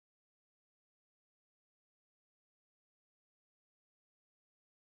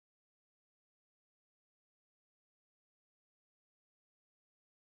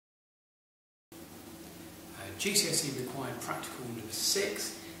GCSE required practical number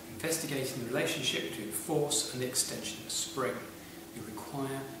 6, investigating the relationship between force and the extension of a spring. You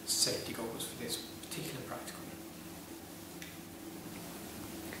require safety goggles for this particular practical.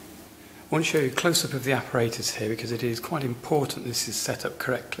 I want to show you a close-up of the apparatus here because it is quite important this is set up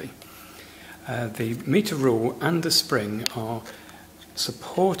correctly. The meter rule and the spring are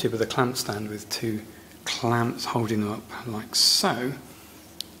supported with a clamp stand with 2 clamps holding them up like so.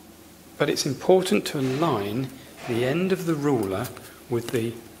 But it's important to align the end of the ruler with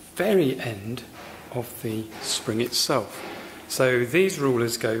the very end of the spring itself. So these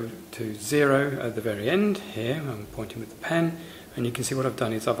rulers go to 0 at the very end here. I'm pointing with the pen, and you can see what I've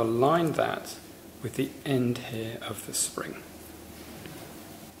done is I've aligned that with the end here of the spring.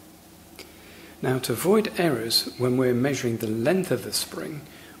 Now, to avoid errors when we're measuring the length of the spring,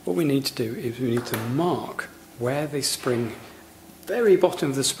 what we need to do is we need to mark where the spring, very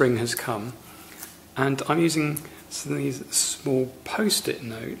bottom of the spring has come, and I'm using some of these small post-it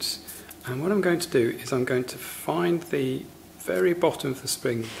notes, and what I'm going to do is I'm going to find the very bottom of the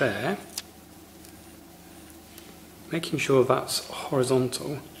spring there, making sure that's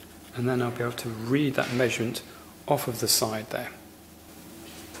horizontal, and then I'll be able to read that measurement off of the side there.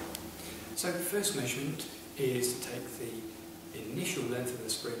 So the first measurement is to take the initial length of the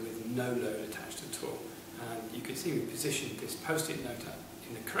spring with no load attached at all. And you can see we positioned this post-it note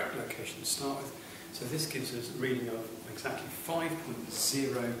in the correct location to start with. So this gives us a reading of exactly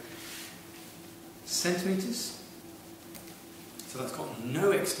 5.0 centimetres. So that's got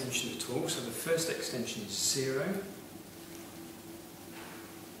no extension at all. So the first extension is 0.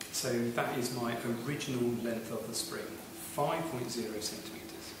 So that is my original length of the spring, 5.0 centimetres.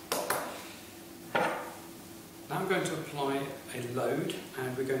 Now I'm going to apply a load,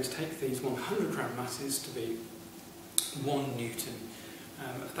 and we're going to take these 100 gram masses to be 1 Newton.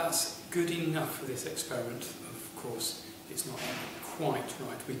 That's good enough for this experiment. Of course, it's not quite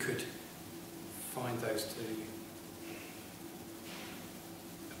right. We could find those to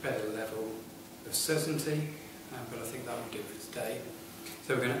a better level of certainty, but I think that will do for today.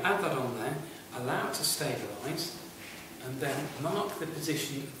 So we're going to add that on there, allow it to stabilise, and then mark the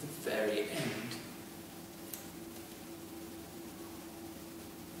position of the very end .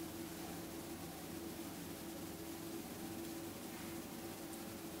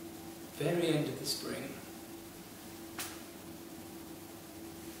 Very end of the spring.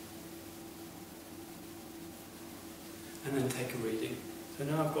 And then take a reading. So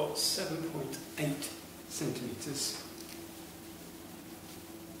now I've got 7.8 centimetres.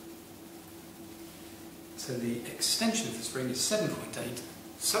 So the extension of the spring is 7.8,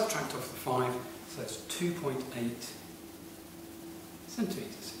 subtract off the 5, so it's 2.8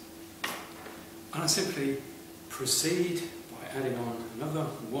 centimetres. And I simply proceed by adding on another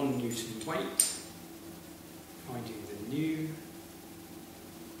 1 Newton weight, finding the new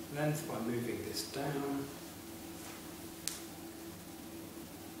length by moving this down.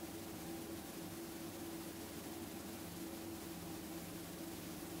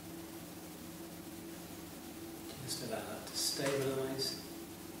 Just allow that to stabilise.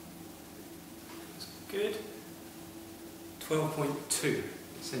 That's good. 12.2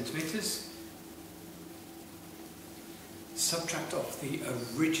 centimetres. Subtract off the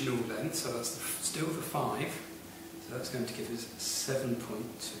original length, so that's still the 5, so that's going to give us 7.2.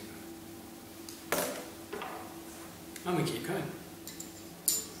 And we keep going.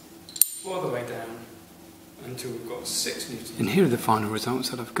 All the way down until we've got 6 newtons. And here are the final results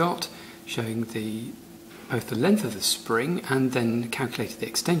that I've got, showing both the length of the spring and then calculated the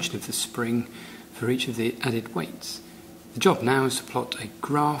extension of the spring for each of the added weights. The job now is to plot a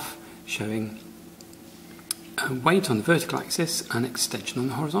graph showing weight on the vertical axis and extension on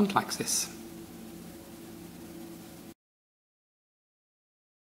the horizontal axis.